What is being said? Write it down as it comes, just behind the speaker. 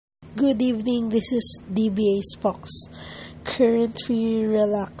Good evening, this is DBA Spox. Currently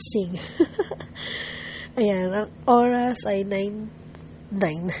relaxing. Ayan, ang oras ay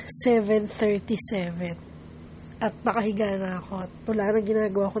 7:37. At nakahiga na ako. At wala nang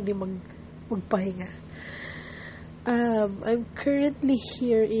ginagawa kundi magpahinga. I'm currently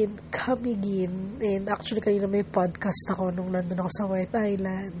here in Camiguin. And actually, kanina may podcast ako nung nandun ako sa White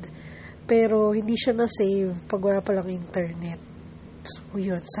Island. Pero hindi siya na-save pag wala palang internet. So,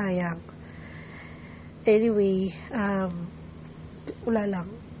 yun, sayang. Anyway, wala lang.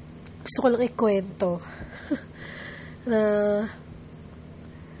 Gusto ko lang ikwento na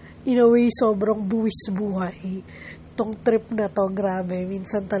in a way, sobrang buwis buhay. Itong trip na to, grabe.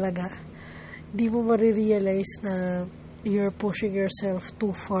 Minsan talaga, di mo marirealize na you're pushing yourself too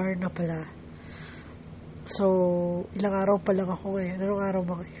far na pala. So, ilang araw pa lang ako ngayon. Anong araw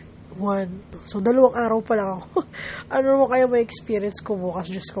ba ngayon? 1. So, 2 araw pa lang ako. Ano mo kaya may experience ko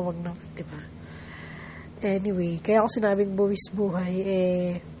bukas? Diyos ko, wag naman, diba? Anyway, kaya ako sinabing buwis buhay,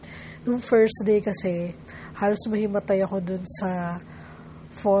 nung first day kasi, halos mahimatay ako dun sa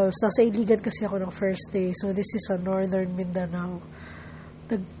falls. Nasa Iligan kasi ako ng first day. So, this is a Northern Mindanao.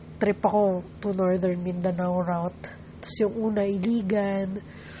 Nag-trip ako to Northern Mindanao route. Tapos yung una, Iligan.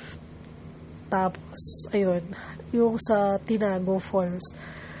 Tapos, ayun, yung sa Tinago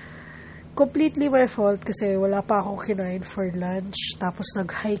Falls. Completely my fault kasi wala pa akong kinain for lunch. Tapos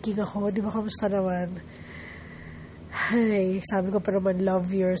nag-hiking ako. Di ba, kamusta naman? Ay, sabi ko pa naman, love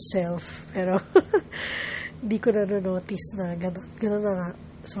yourself. Pero, hindi ko na-notice na gano'n na nga.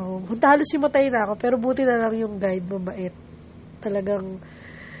 So, halos himatay na ako. Pero buti na lang yung guide, mabait. Talagang,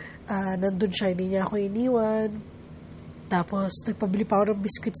 nandun siya. Hindi niya ako iniwan. Tapos, nagpabili pa ako ng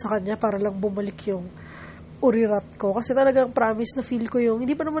biscuit sa kanya para lang bumalik yung urirat ko. Kasi talagang promise na feel ko yung,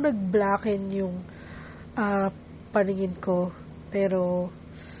 hindi pa naman nag-blacken yung paningin ko. Pero,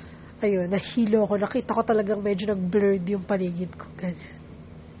 ayun, nahilo ako. Nakita ko talagang medyo nag-blurred yung paligid ko. Ganyan.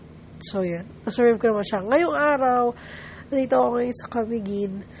 So, yan. Nasurvive ko naman siya. Ngayong araw, nandito ako ngayon sa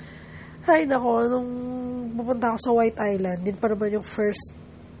Camiguin. Ay, nako, nung pupunta ako sa White Island, din pa naman yung first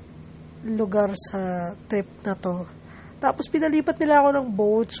lugar sa trip na to. Tapos, pinalipat nila ako ng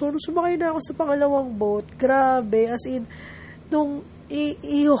boat. So, nung sumakay na ako sa pangalawang boat, grabe, as in, nung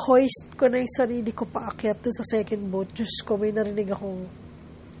i-hoist ko na yung sarili ko paakyat dun sa second boat, Diyos ko, may narinig akong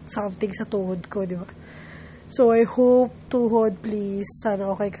something sa tuhod ko, di ba? So, I hope, tuhod, please, sana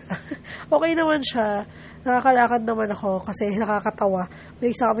okay ka na. Okay naman siya. Nakakalakad naman ako kasi nakakatawa.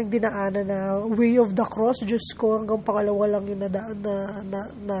 May isa kaming dinaanan na way of the cross. Diyos ko, hanggang pangalawa lang yung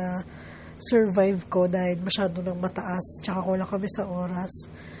na survive ko dahil masyado nang mataas tsaka kulang kami sa oras.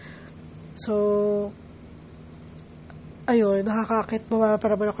 So, ayun, nakakakit. Bumaba pa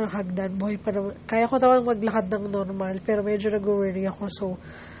naman ako ng hagdan. Buhay pa naman. Kaya ko tawang maglakad ng normal pero medyo nag-worry ako. So,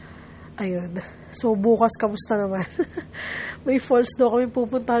 ayun. So, bukas, kamusta naman? May falls daw kami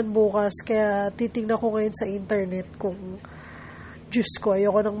pupuntahan bukas kaya titingnan ko ngayon sa internet kung Diyos ko,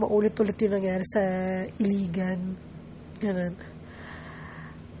 ayoko nang maulit-ulit yung nangyari sa Iligan. Ganun.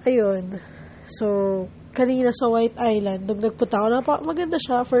 Ayun. So, kanina sa White Island, nung nagpunta ako, maganda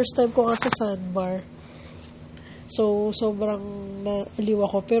siya. First time ko nga sa sandbar. So, sobrang naaliw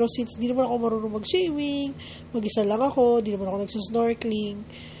ako. Pero since di naman ako marunong mag-swimming, mag-isa lang ako, di naman ako nagsusnorkeling.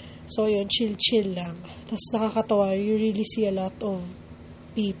 So, yun, chill-chill lang. Tapos nakakatawa, you really see a lot of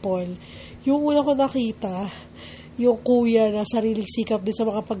people. Yung una ko nakita, yung kuya na sariling sikap din sa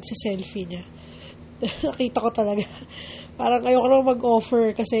mga pagsiselfie niya. Nakita ko talaga. Parang ayoko lang mag-offer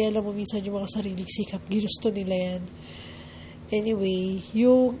kasi alam mo minsan yung mga sariling sikap, ginusto nila yan. Anyway,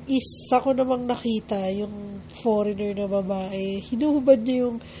 yung isa ko namang nakita, yung foreigner na babae, hinuhubad niya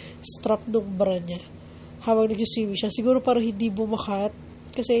yung strap ng bra niya habang nag-swimming siya. Siguro parang hindi bumakat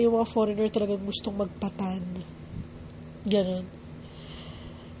kasi yung mga foreigner talagang gustong magpatan. Ganon.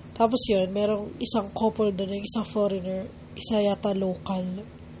 Tapos yun, merong isang couple doon, yung isang foreigner, isa yata local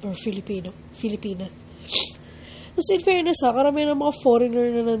or Filipina. Tapos in fairness karamihan ng mga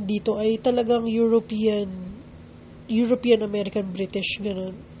foreigner na nandito ay talagang European, American, British,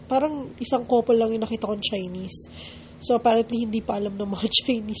 gano'n. Parang isang couple lang yung nakita kong Chinese. So apparently hindi pa alam ng mga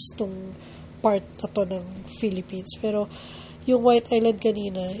Chinese tong part na to ng Philippines. Pero yung White Island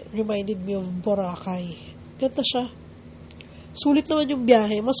kanina reminded me of Boracay. Ganda siya. Sulit naman yung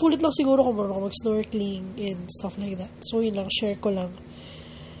biyahe. Mas sulit lang siguro kung marunong mag-snorkeling and stuff like that. So yun lang, share ko lang.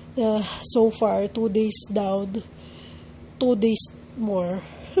 So far, 2 days down, 2 days more.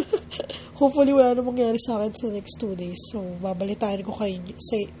 Hopefully, wala na mangyari sa akin sa next 2 days. So, babalitaan ko kayo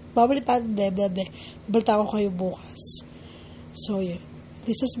bukas. So, yeah.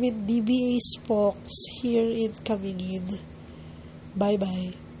 This has been DBA Spox here in Camiguin.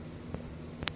 Bye-bye.